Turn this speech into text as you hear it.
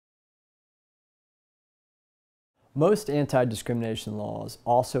Most anti-discrimination laws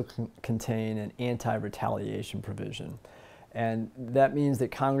also contain an anti-retaliation provision. And that means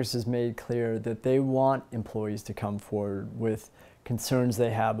that Congress has made clear that they want employees to come forward with concerns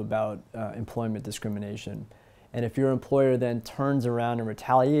they have about employment discrimination. And if your employer then turns around and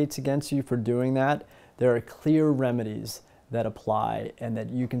retaliates against you for doing that, there are clear remedies that apply and that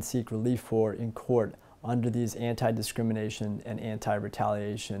you can seek relief for in court under these anti-discrimination and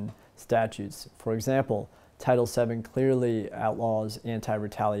anti-retaliation statutes. For example, Title VII clearly outlaws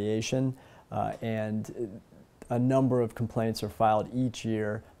anti-retaliation, and a number of complaints are filed each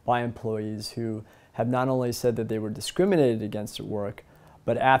year by employees who have not only said that they were discriminated against at work,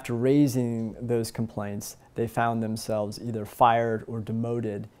 but after raising those complaints, they found themselves either fired or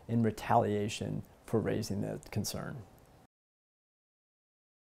demoted in retaliation for raising that concern.